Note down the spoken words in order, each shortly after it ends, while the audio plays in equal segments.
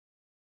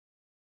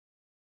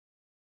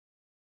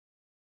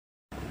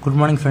Good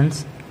morning friends.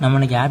 நம்ம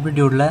இன்னைக்கு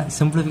Aptitudeல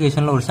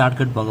simplificationல ஒரு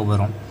ஷார்ட்கட் பார்க்க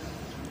போறோம்.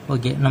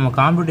 ஓகே, நம்ம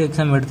காம்படிட்டிவ்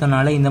எக்ஸாம்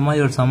எடுத்தனால இந்த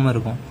மாதிரி ஒரு சம்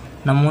இருக்கும்.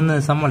 நம்ம வந்து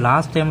இந்த சம்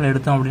லாஸ்ட் டைம்ல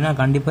எடுத்தோம் அப்படினா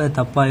கண்டிப்பா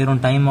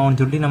தப்பாயிரும், டைம் ஆகும்னு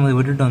சொல்லி நம்ம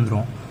விட்டுட்டு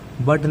வந்துறோம்.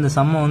 பட் இந்த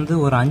சம் வந்து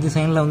ஒரு 5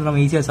 செகண்ட்ல வந்து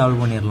நம்ம ஈஸியா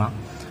சால்வ் பண்ணிரலாம்.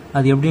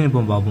 அது எப்படின்னு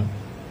இப்போ பாப்போம்.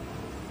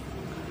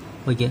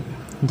 ஓகே,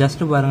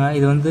 ஜஸ்ட் பாருங்க,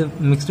 இது வந்து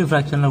மிக்ஸ்டு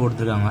ஃபிராக்ஷன்ல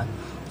கொடுத்திருக்காங்க.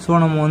 சோ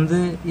நம்ம வந்து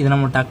இத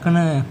நம்ம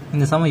டக்குன்னு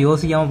இந்த சம்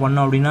யோசிக்காம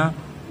பண்ணோம் அப்படினா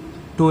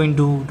 2 *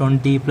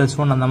 20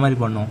 + 1 அந்த மாதிரி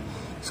பண்ணோம்.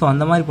 ஸோ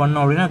அந்த மாதிரி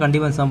பண்ணோம் அப்படின்னா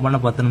கண்டிப்பாக சம் பண்ண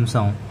 10 நிமிஷம்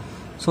ஆகும்.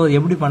 ஸோ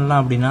எப்படி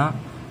பண்ணலாம் அப்படின்னா,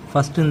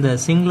 ஃபஸ்ட்டு இந்த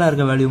சிங்கிளாக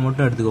இருக்க வேல்யூ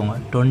மட்டும் எடுத்துக்கோங்க.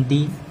 20,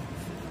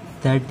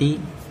 30,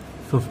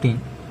 15.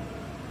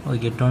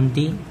 ஓகே,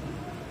 20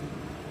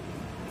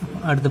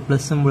 அடுத்து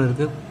ப்ளஸ் சிம்பிள்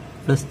இருக்குது,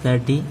 ப்ளஸ்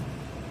 30,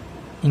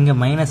 இங்கே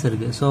மைனஸ்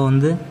இருக்குது. ஸோ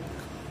வந்து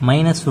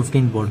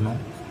 -15 போடணும்.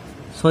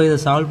 ஸோ இதை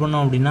சால்வ்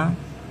பண்ணோம் அப்படின்னா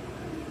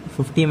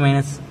 50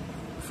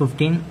 -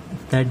 15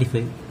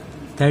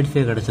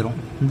 35 கிடச்சிரும்.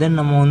 தென்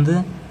நம்ம வந்து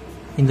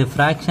இந்த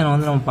ஃப்ராக்ஷனை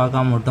வந்து நம்ம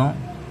பார்க்காம விட்டோம்.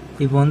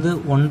 இப்போ வந்து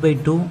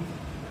 1/2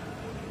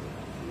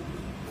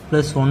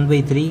 +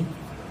 1/3,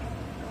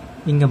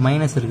 இங்கே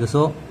மைனஸ் இருக்குது.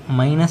 ஸோ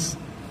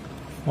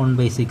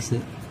 -1/6.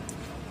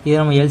 இதை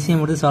நம்ம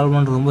எல்சிஎம் எடுத்து சால்வ்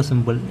பண்ணுறது ரொம்ப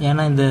சிம்பிள்.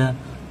 ஏன்னா இந்த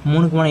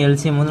 3க்குமான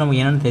எல்சிஎம் வந்து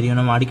நமக்கு என்னென்னு தெரியும்,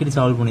 நம்ம அடிக்கடி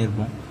சால்வ்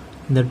பண்ணியிருப்போம்.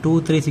 இந்த 2,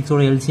 3,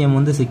 6ஓட எல்சிஎம்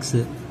வந்து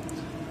 6.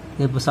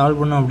 இதை இப்போ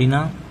சால்வ் பண்ணோம்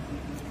அப்படின்னா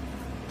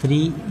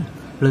 3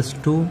 +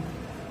 2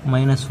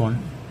 -1,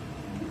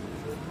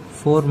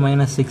 4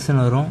 -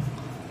 6ன்னு வரும்.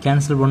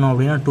 கேன்சல் பண்ணோம்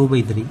அப்படின்னா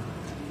 2/3.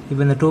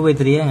 இப்போ இந்த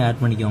 2/3 அங்கே ஆட்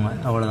பண்ணிக்கோங்க.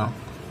 அவ்வளோதான்,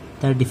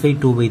 35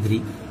 2/3.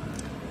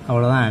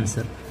 அவ்வளோதான்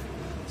ஆன்சர்.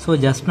 ஸோ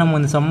ஜஸ்ட் நம்ம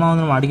இந்த சம்மா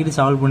வந்து நம்ம அடிக்கடி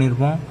சால்வ்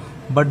பண்ணியிருப்போம்.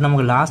 பட்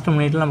நமக்கு லாஸ்ட்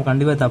மினிட்ல நம்ம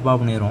கண்டிப்பாக தப்பாக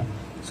பண்ணிடுவோம்.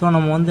 ஸோ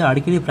நம்ம வந்து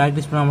அடிக்கடி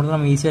ப்ராக்டிஸ் பண்ணால் மட்டும்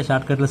நம்ம ஈஸியாக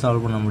ஷார்ட்கட்டில்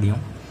சால்வ் பண்ண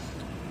முடியும்.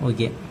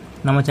 ஓகே,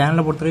 நம்ம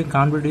சேனலை பொறுத்த வரைக்கும்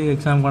காம்படிட்டிவ்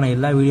எக்ஸாமுக்கான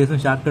எல்லா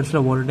வீடியோஸும்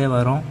ஷார்ட்கட்ஸில் போட்டுகிட்டே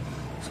வரோம்.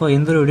 ஸோ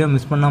எந்த ஒரு வீடியோ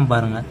மிஸ் பண்ணாமல்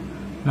பாருங்கள்.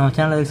 நம்ம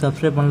சேனலுக்கு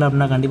சப்ஸ்கிரைப் பண்ணல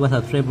அப்படின்னா கண்டிப்பாக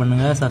சப்ஸ்கிரைப்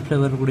பண்ணுங்கள்.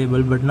 சப்ஸ்கிரைப் பண்ணக்கூடிய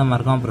பெல் பட்டனை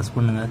மறக்காமல் ப்ரெஸ்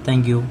பண்ணுங்கள்.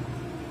 தேங்க்யூ.